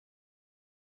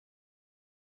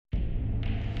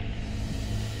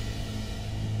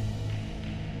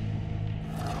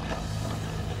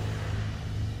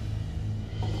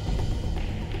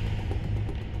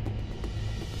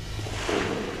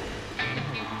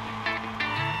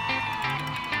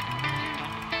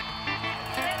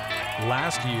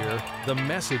Last year, the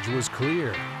message was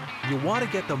clear. You want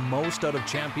to get the most out of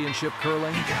championship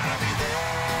curling?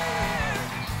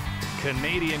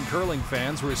 Canadian curling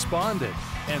fans responded,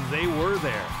 and they were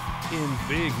there in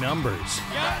big numbers.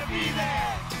 You gotta be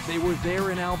there! They were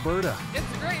there in Alberta.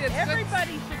 It's great.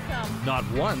 Everybody should come. Not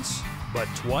once, but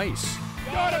twice.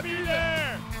 You gotta be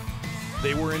there!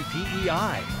 They were in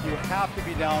PEI. You have to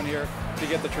be down here to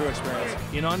get the true experience.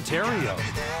 In Ontario. You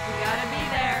gotta be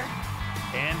there.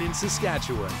 And in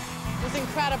Saskatchewan. It was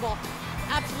incredible.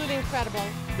 Absolutely incredible.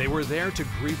 They were there to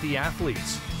greet the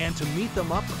athletes and to meet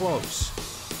them up close.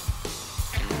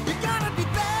 You gotta be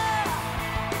there!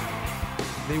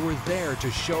 They were there to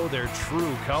show their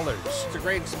true colors. It's a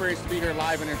great experience to be here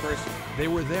live and in person. They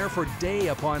were there for day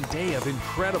upon day of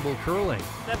incredible curling.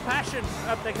 The passion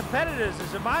of the competitors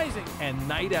is amazing. And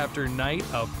night after night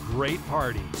of great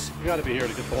parties. You got to be here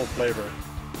to get the whole flavor.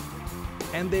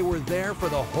 And they were there for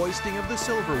the hoisting of the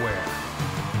silverware.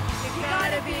 You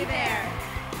gotta be there.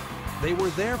 They were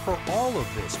there for all of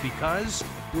this because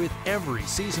with every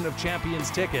Season of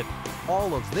Champions ticket,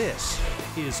 all of this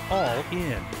is all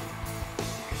in.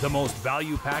 The most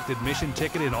value-packed admission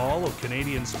ticket in all of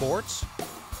Canadian sports?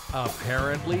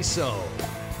 Apparently so.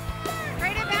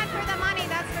 Great event for the money,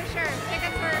 that's for sure.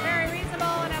 Tickets were very reasonable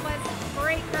and it was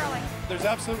great curling. There's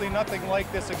absolutely nothing like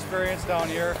this experience down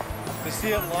here. To see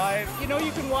it live. You know,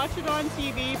 you can watch it on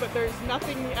TV, but there's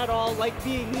nothing at all like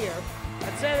being here.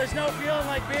 I'd say there's no feeling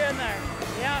like being there.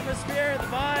 The atmosphere, the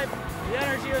vibe, the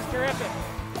energy was terrific.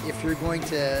 If you're going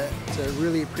to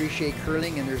really appreciate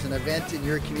curling and there's an event in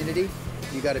your community,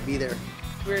 you got to be there.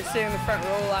 We were sitting in the front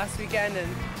row last weekend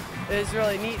and it was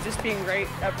really neat just being right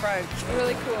up front.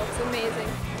 Really cool. It's amazing.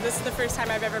 This is the first time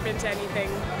I've ever been to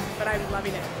anything, but I'm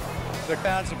loving it. The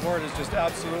fan support is just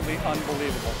absolutely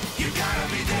unbelievable. You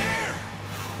gotta be there!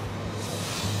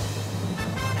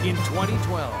 In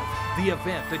 2012, the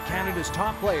event that Canada's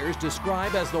top players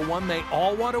describe as the one they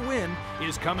all want to win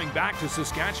is coming back to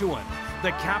Saskatchewan.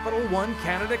 The Captial One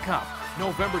Canada Cup,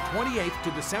 November 28th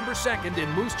to December 2nd in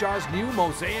Moose Jaw's new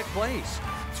Mosaic Place.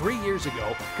 3 years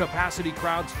ago, capacity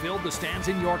crowds filled the stands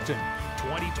in Yorkton.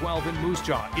 2012 in Moose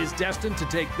Jaw is destined to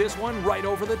take this one right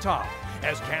over the top,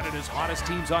 as Canada's hottest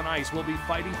teams on ice will be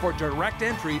fighting for direct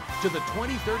entry to the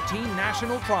 2013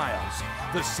 national trials.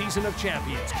 The Season of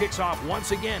Champions kicks off once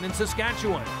again in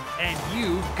Saskatchewan, and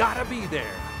you've got to be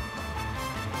there.